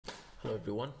Hello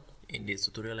everyone, in this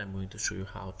tutorial I'm going to show you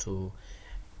how to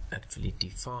actually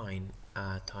define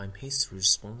a time history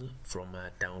response from a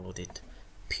downloaded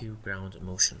pure ground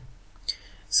motion.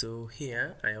 So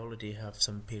here I already have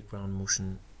some pure ground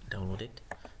motion downloaded,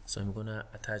 so I'm gonna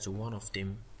attach one of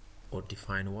them or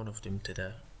define one of them to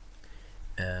the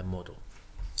model.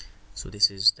 So this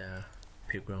is the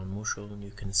pure ground motion you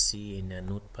can see in a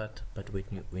notepad, but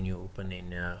when you open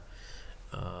in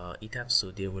ETABS, so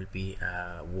there will be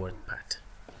a word path.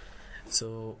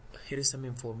 So here is some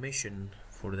information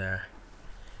for the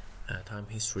time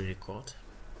history record,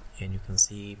 and you can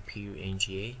see pure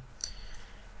NGA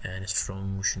and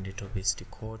strong motion database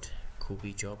record,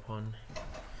 Kobe Japan,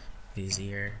 this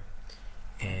year,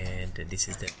 and this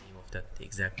is the name of that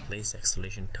exact place.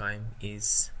 Acceleration time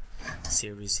is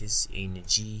series is in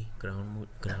G ground,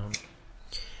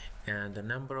 and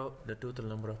the total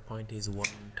number of points is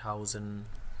 1,000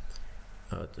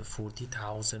 to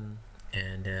 40,000,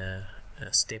 and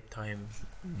step time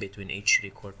between each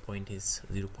record point is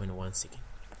 0.1 second.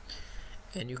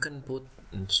 And you can put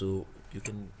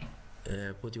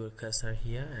put your cursor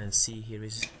here and see here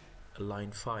is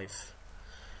line 5,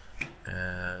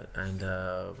 and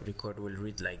the record will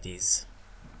read like this,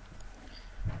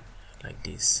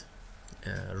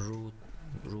 row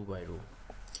by row.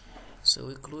 So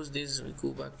we close this, we go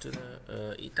back to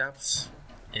the ETABS,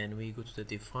 and we go to the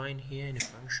define here in a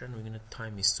function. We're gonna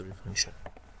time history function.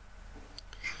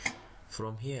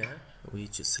 From here we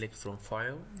just select from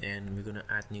file, and we're gonna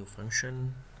add new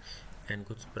function and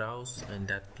go to browse and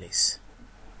that place.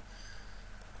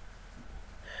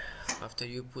 After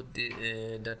you put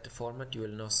that format, you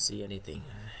will not see anything.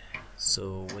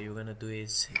 So what you're gonna do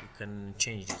is you can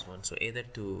change this one. So either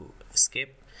to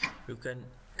escape, you can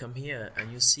come here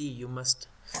and you see you must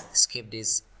escape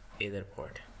this either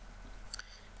part.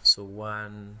 So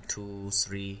 1, 2,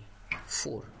 3,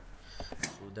 4.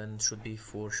 So then should be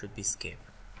 4 should be escape,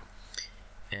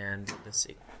 and that's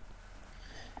it.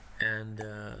 And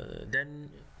then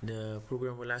the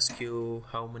program will ask you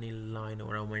how many line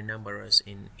or how many numbers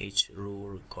in each row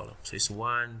or column. So it's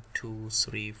 1, 2,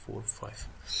 3, 4, 5.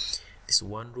 This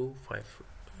one row, 5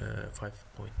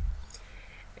 point.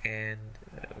 And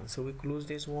so we close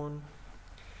this one,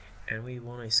 and we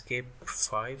want to escape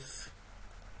 5,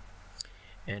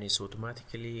 and it's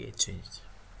automatically changed.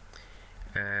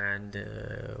 And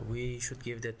we should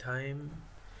give the time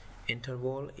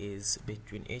interval is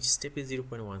between each step is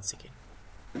 0.1 second,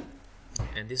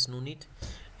 and this no need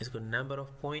is good. Number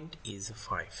of point is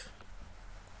 5,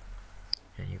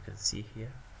 and you can see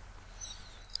here.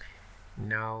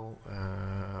 Now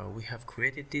we have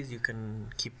created this. You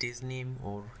can keep this name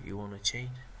or you want to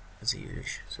change as you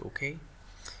wish. So okay,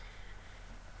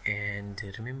 and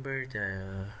remember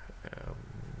the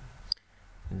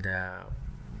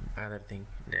other thing,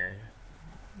 the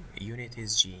unit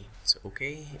is G. So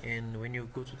okay, and when you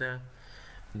go to the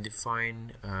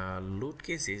define load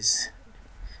cases,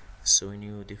 so when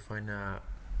you define a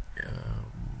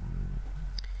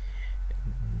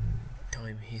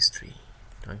time history,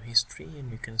 and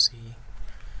you can see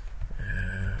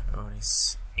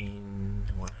is in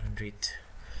 100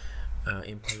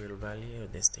 imperial value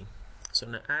of this thing. So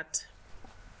now add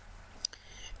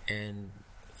and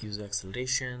use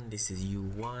acceleration. This is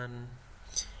U1,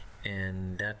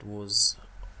 and that was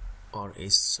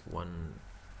RS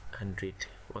 1100.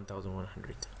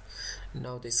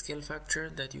 Now the scale factor,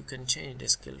 that you can change the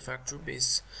scale factor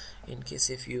base in case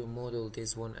if you model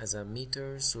this one as a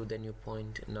meter, so then you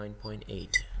point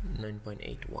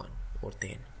 9.81 or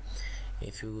 10.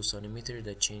 If you use centimeter,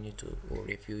 that change it to, or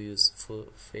if you use full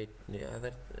feet, the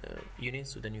other unit,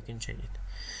 so then you can change it.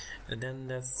 And then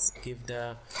let's give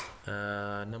the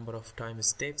number of time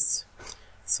steps.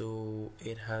 So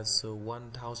it has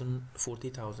 1,000,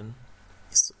 40,000.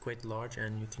 It's quite large,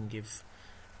 and you can give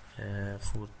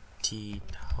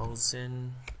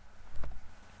 40,000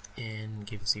 and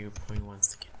give 0.1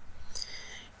 second.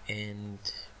 And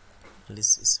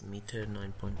this is meter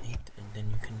 9.8, and then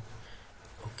you can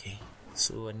okay.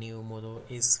 So a new model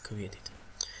is created.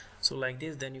 So like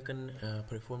this, then you can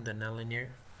perform the nonlinear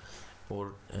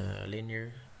or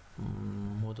linear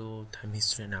model time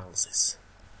history analysis.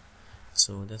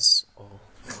 So that's all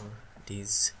for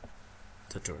this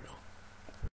tutorial.